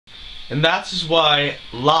And that's why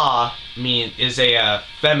la is a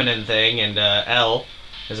feminine thing and L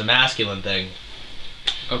is a masculine thing.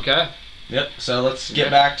 Okay. Yep, so let's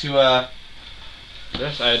get back to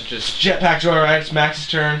Yes, I had just... Jetpack Joyride, it's Max's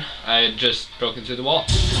turn. I had just broken through the wall.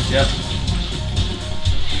 Yep.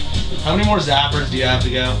 How many more zappers do you have to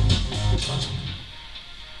go?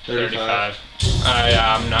 35.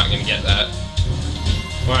 I'm not gonna get that.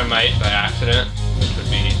 Or I might by accident, which would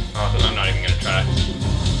be awesome. I'm not even gonna try.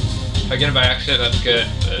 If I get it by accident, that's good,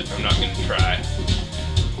 but I'm not gonna try.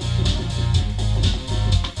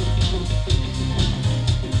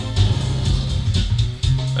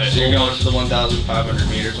 So you're going to the 1,500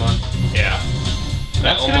 meters one? Yeah.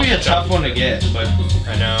 That's gonna be a tough one to get, but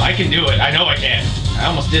I know. I can do it. I know I can. I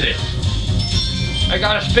almost did it. I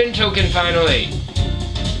got a spin token finally.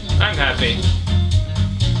 I'm happy.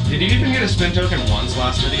 Did you even get a spin token once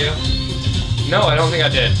last video? No, I don't think I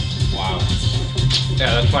did. Wow.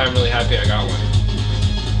 Yeah, that's why I'm really happy I got one.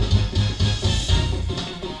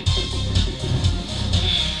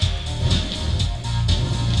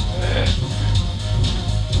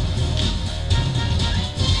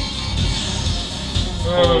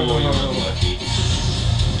 Oh, you're lucky.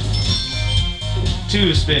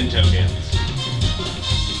 2 spin tokens.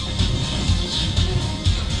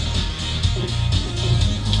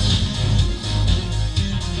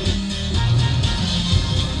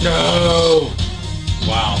 No!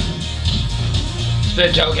 Wow.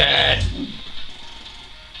 Spin token!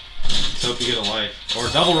 Let's hope you get a life. Or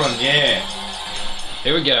a double run, yeah.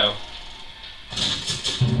 Here we go.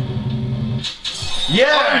 Yeah!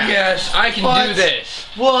 Oh, yes, I can do this.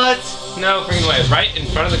 What? No freaking way. Right in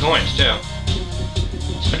front of the coins, too.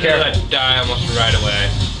 Be careful. I die almost right away.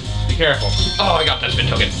 Be careful. Oh, I got that spin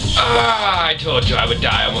token. Ah, I told you I would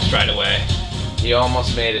die almost right away. You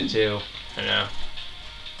almost made it, too. I know.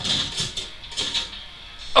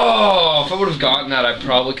 Oh, if I would have gotten that, I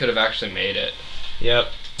probably could have actually made it. Yep.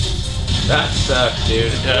 That sucks,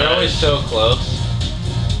 dude. They're always so close.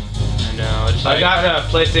 I know. It's like, I got a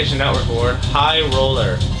PlayStation Network award. High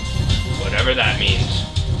roller. whatever that means.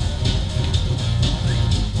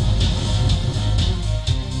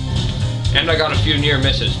 And I got a few near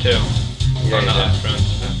misses too. Yeah, on the you did. last run.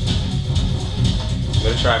 I'm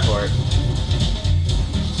gonna try for it.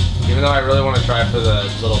 Even though I really want to try for the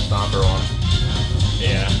little stomper one.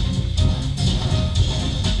 Yeah.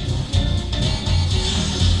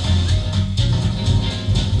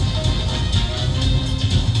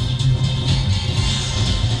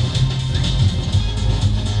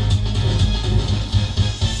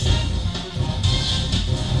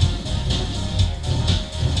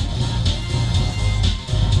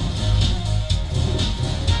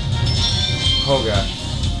 Oh gosh.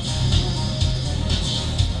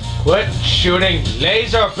 Quit shooting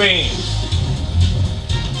laser beams!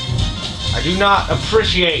 I do not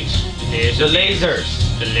appreciate the lasers.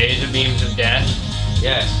 The laser beams of death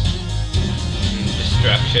Yes. and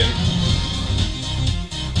destruction.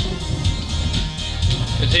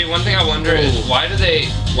 And see, one thing I wonder is why do the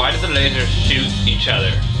lasers shoot each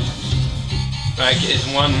other? Like,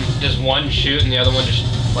 does one shoot and the other one just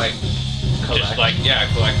Collect.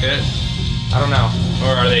 collect it? I don't know.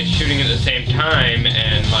 Or are they shooting at the same time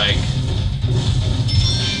and like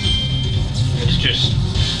it's just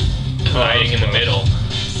colliding in the middle?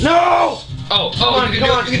 No! Oh, Come on, you come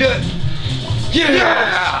on. can do it!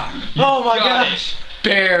 Yeah! Oh my Got gosh! it.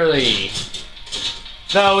 Barely.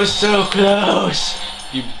 That was so close!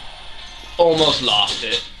 You almost lost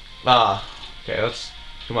it. Ah. Okay, let's...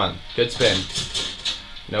 Come on. Good spin.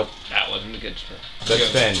 Nope. That wasn't a good spin. Good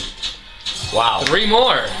spin. Wow. 3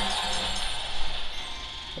 more.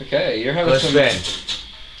 Okay, you're having Good some... spin.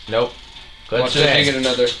 Nope. Good Watch it, you get spin.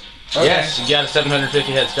 another... Okay. Yes, you got a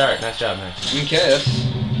 750 head start. Nice job, man. Okay, that's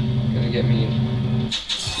gonna get me...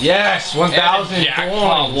 Yes! 1,000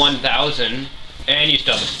 jackpot coins! 1,000. And you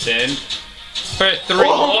still have a spin. For 3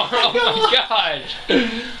 Oh more. my Oh my gosh!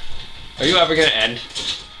 Are you ever gonna end?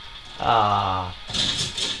 Ah.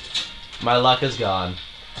 My luck is gone.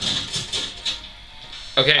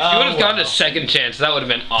 Okay, if you would have gotten a second chance, that would have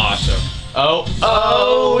been awesome. Oh.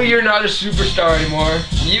 Oh, you're not a superstar anymore.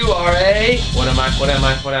 You are a... What am I? What am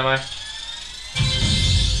I? What am I?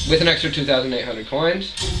 With an extra 2,800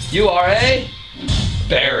 coins, you are a...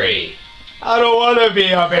 berry. I don't want to be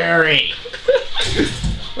a berry.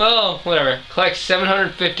 Well, whatever. Collect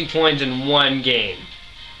 750 coins in 1 game.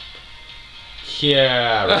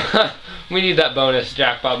 Yeah. Right. We need that bonus,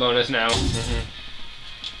 jackpot bonus now.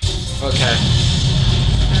 Okay.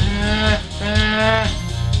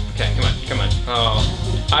 Okay, come on, come on.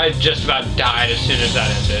 Oh, I just about died as soon as that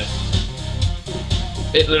ended.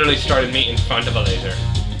 It literally started me in front of a laser.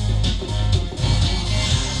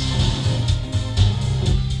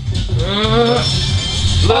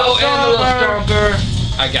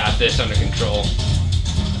 Stomper! I got this under control.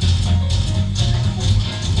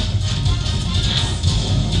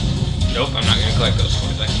 Nope, I'm not gonna collect those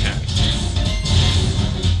coins. I can't.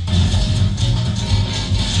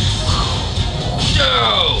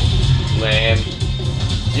 No! Lame.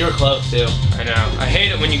 You were close too. I know. I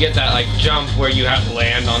hate it when you get that like jump where you have to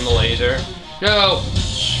land on the laser. No!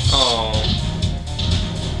 Oh.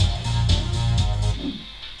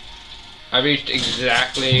 I reached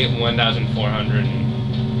exactly 1,400.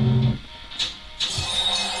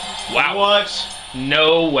 Wow. What?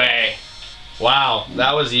 No way. Wow,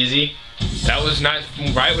 that was easy. That was not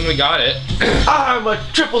right when we got it. I'm a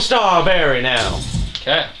triple star berry now.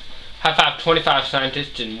 Okay. High five 25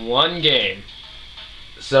 scientists in one game.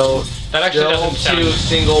 So, That actually doesn't still sound... two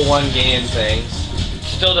single one game things.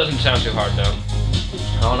 Still doesn't sound too hard though.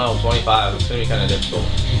 I don't know, 25. It's gonna be kind of difficult.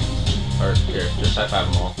 Or, here, just high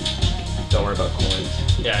five them all. Don't worry about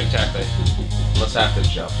coins. Yeah, exactly. Let's have to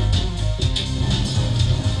jump.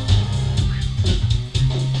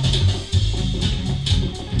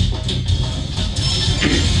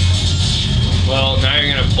 Well, now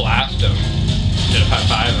you're gonna blast them instead of high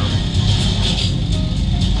five them.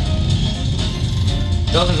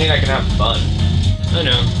 Doesn't mean I can have fun. I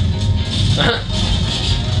know.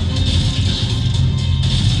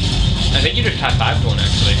 I think you just high fived one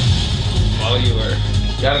actually while you were.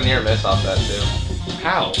 Got a near miss off that too.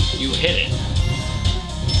 How? You hit it.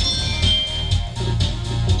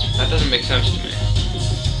 That doesn't make sense to me.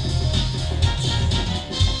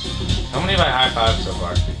 How many have I high fived so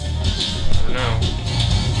far? I don't know.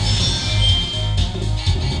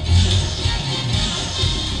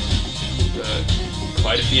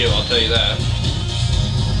 Quite a few, I'll tell you that.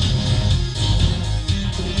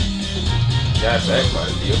 Yeah, I'd say quite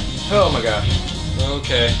a few. Oh my gosh.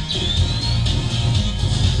 Okay.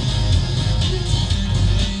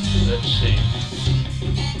 Let's see.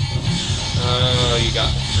 Oh, you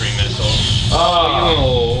got 3 missiles.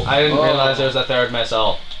 Oh! I didn't realize there was a third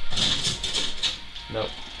missile. Nope.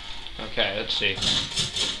 Okay, let's see.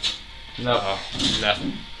 Nope. Oh,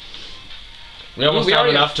 nothing. We almost have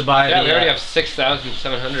already enough to buy Yeah, the, we already have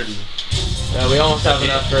 6,700. we almost have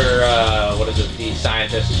enough for, what is it, the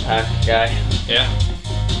scientist pack guy. Yeah.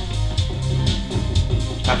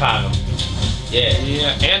 High five him. Yeah.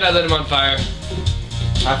 Yeah, and I lit him on fire.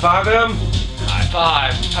 High five him? High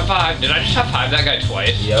five. High five. Did I just high five that guy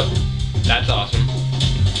twice? Yep. That's awesome.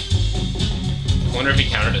 I wonder if he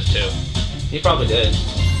counted us too. He probably did.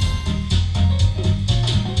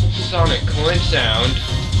 Sonic coin sound.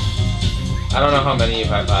 I don't know how many you've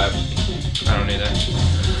high fived. I don't either.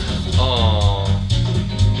 Oh.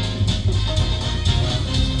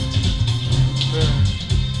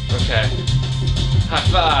 Okay. High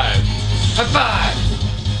five. High five.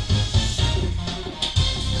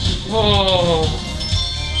 Oh.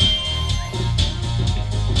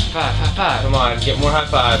 High five. High five. Come on, get more high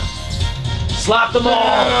fives. Slap them all!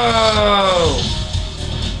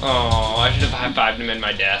 Oh, I should have high fived him in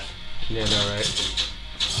my death. Yeah, no, right.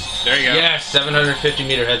 There you go. Yes, 750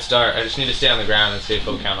 meter head start. I just need to stay on the ground and see if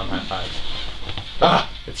he'll count on high fives. Ah,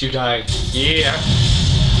 it's you dying. Yeah.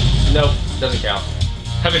 Nope, doesn't count.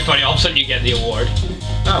 That'd be funny. All of a sudden you get the award.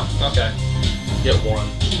 Oh, okay. Get one.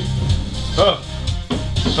 Huh.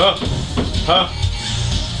 Huh. Huh.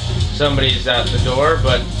 Somebody's at the door,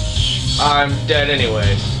 but I'm dead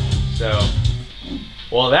anyways. So,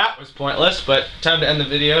 well, that was pointless, but time to end the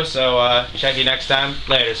video, so check you next time.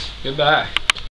 Laters. Goodbye.